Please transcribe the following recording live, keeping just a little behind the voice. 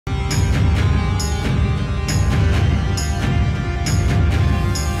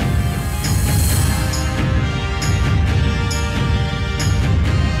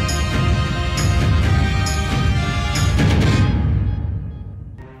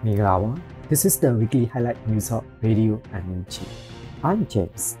Minglawa. This is the weekly highlight news of Radio NUG. I'm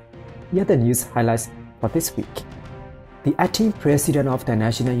James. Here are the news highlights for this week. The acting president of the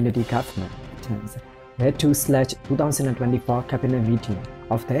National Unity Government attends the JTUC-2024 cabinet meeting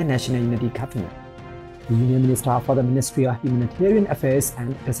of the National Unity Government. The Union Minister for the Ministry of Humanitarian Affairs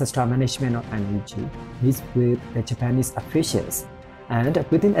and Disaster Management of NUG meets with the Japanese officials, and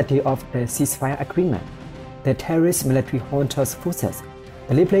within a day of the ceasefire agreement, the terrorist military junta's forces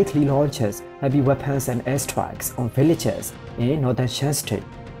deliberately launches heavy weapons and airstrikes on villages in Northern Shan state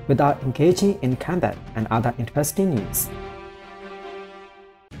without engaging in combat and other interesting news.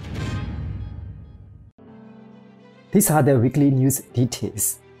 These are the weekly news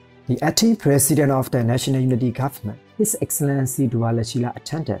details. The acting president of the National Unity Government, His Excellency Duwa Lashi,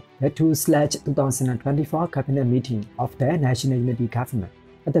 attended the JTUC-2024 cabinet meeting of the National Unity Government.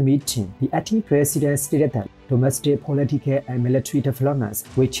 At the meeting, the acting president stated that domestic political and military developments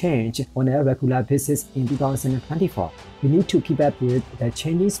will change on a regular basis in 2024. We need to keep up with the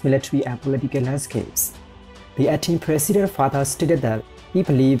changing military and political landscapes. The acting president further stated that he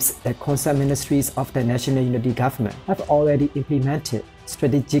believes the concerned ministries of the National Unity Government have already implemented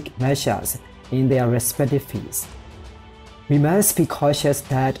strategic measures in their respective fields. We must be cautious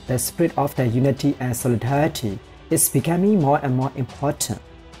that the spirit of the unity and solidarity is becoming more and more important.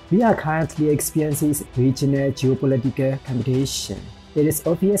 We are currently experiencing regional geopolitical competition. It is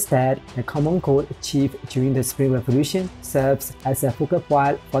obvious that the common goal achieved during the Spring Revolution serves as a focal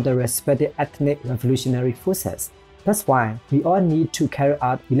point for the respective ethnic revolutionary forces. That's why we all need to carry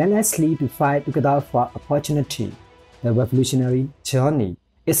out relentlessly to fight together for opportunity. The revolutionary journey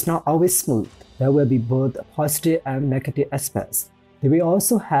is not always smooth. There will be both positive and negative aspects. We will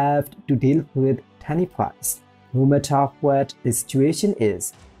also have to deal with turning points. No matter what the situation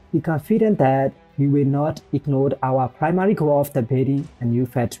is, we are confident that we will not ignore our primary goal of building a new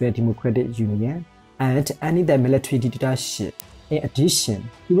federal democratic union and ending the military dictatorship. In addition,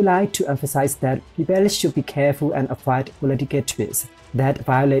 we would like to emphasize that people should be careful and avoid political twists that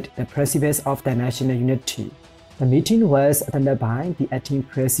violate the principles of the national unity. The meeting was attended by the acting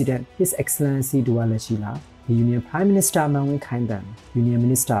president, His Excellency Duwa Lashi, the Union Prime Minister Myat Aye, Union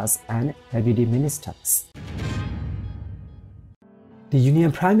Ministers and Deputy Ministers. The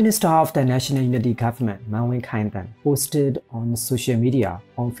Union Prime Minister of the National Unity Government, Myat Aye, posted on social media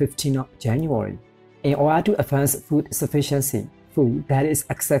on 15 January. In order to advance food sufficiency, food that is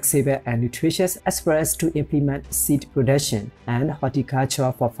accessible and nutritious, as well as to implement seed production and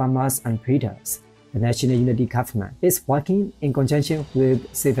horticulture for farmers and breeders, the National Unity Government is working in conjunction with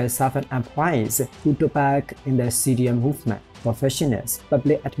civil servant employees who took part in the CDM movement, professionals,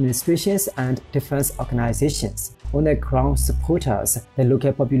 public administrations, and defense organizations. On the ground supporters, the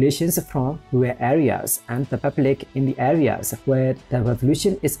local populations from rural areas, and the public in the areas where the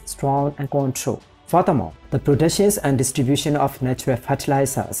revolution is strong and controlled. Furthermore, the production and distribution of natural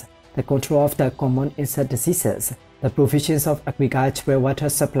fertilizers, the control of the common insect diseases, the provisions of agricultural water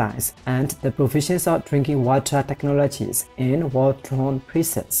supplies, and the provisions of drinking water technologies in war-torn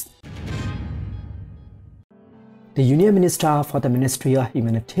places. The Union Minister for the Ministry of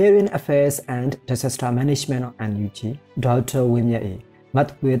Humanitarian Affairs and Disaster Management of NUG, Dr. Myat Aye,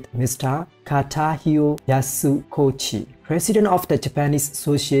 met with Mr. Katahiro Yasukochi, President of the Japanese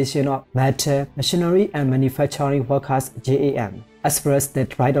Association of Metal, Machinery and Manufacturing Workers (JAM), as well as the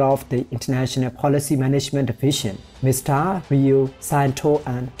Director of the International Policy Management Division, Mr. Ryo Saito,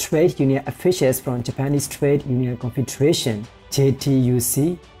 and trade union officials from Japanese Trade Union Confederation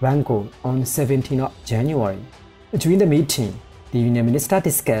 (JTUC-RENGO) on 17 January. During the meeting, the Union Minister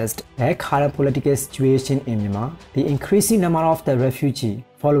discussed the current political situation in Myanmar, the increasing number of the refugees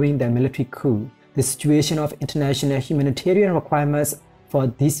following the military coup, the situation of international humanitarian requirements for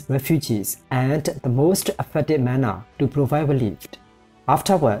these refugees, and the most effective manner to provide relief.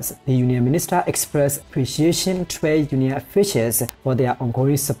 Afterwards, the Union Minister expressed appreciation to trade union officials for their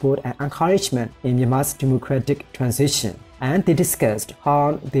ongoing support and encouragement in Myanmar's democratic transition, and they discussed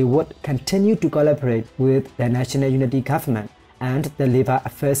how they would continue to collaborate with the National Unity Government and the labor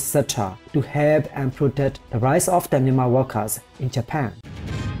affairs sector to help and protect the rights of the Myanmar workers in Japan.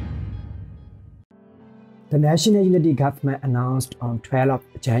 The National Unity Government announced on 12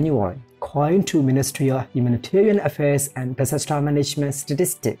 January, according to Ministry of Humanitarian Affairs and Disaster Management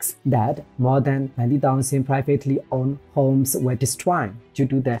statistics, that more than 90,000 privately owned homes were destroyed due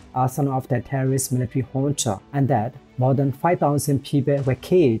to the arson of the terrorist military junta, and that more than 5,000 people were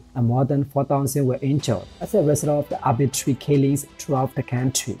killed and more than 4,000 were injured as a result of the arbitrary killings throughout the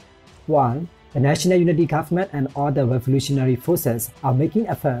country. 1. The National Unity Government and all the revolutionary forces are making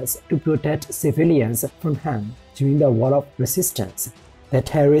efforts to protect civilians from harm during the war of resistance. The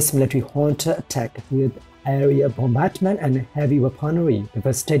terrorist military junta attacked with aerial bombardment and heavy weaponry,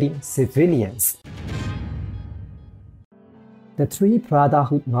 devastating civilians. The Three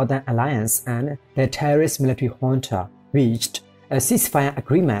Brotherhood Northern Alliance and the terrorist military junta reached a ceasefire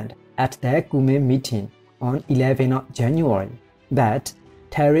agreement at their Kunming meeting on 11 January. That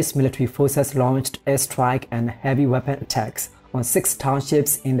terrorist military forces launched airstrike and heavy weapon attacks on 6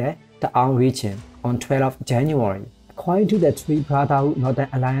 townships in the Ta'ang region on 12 January. According to the Three Brotherhood Northern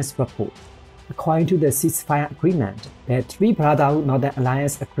Alliance report, according to the ceasefire agreement, the Three Brotherhood Northern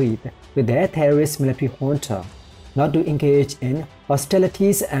Alliance agreed with their terrorist military junta not to engage in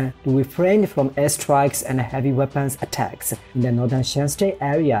hostilities and to refrain from airstrikes and heavy weapons attacks in the Northern Shan state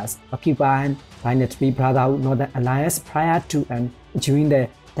areas occupied by the Three Brotherhood Northern Alliance prior to and during the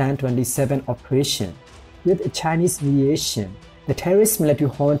 1027 operation. With Chinese mediation, the terrorist military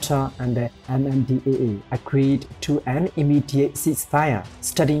junta and the MNDAA agreed to an immediate ceasefire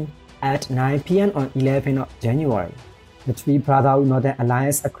starting at 9 p.m. on 11 January. The Three Brotherhood Northern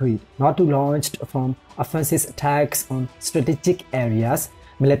Alliance agreed not to launch from offensive attacks on strategic areas,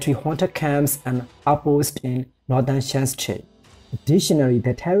 military junta camps, and outposts in Northern Shan State. Additionally,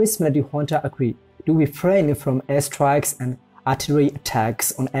 the terrorist military junta agreed to refrain from airstrikes and artillery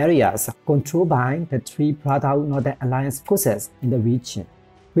attacks on areas controlled by the Three Brotherhood Northern Alliance forces in the region.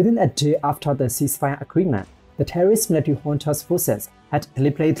 Within a day after the ceasefire agreement, the terrorist military junta's forces had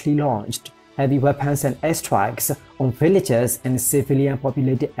deliberately launched heavy weapons and airstrikes on villages and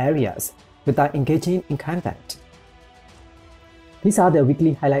civilian-populated areas without engaging in combat. These are the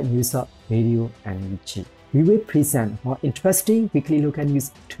weekly highlight news of Radio NUG. We will present more interesting weekly local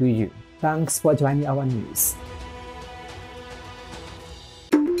news to you. Thanks for joining our news.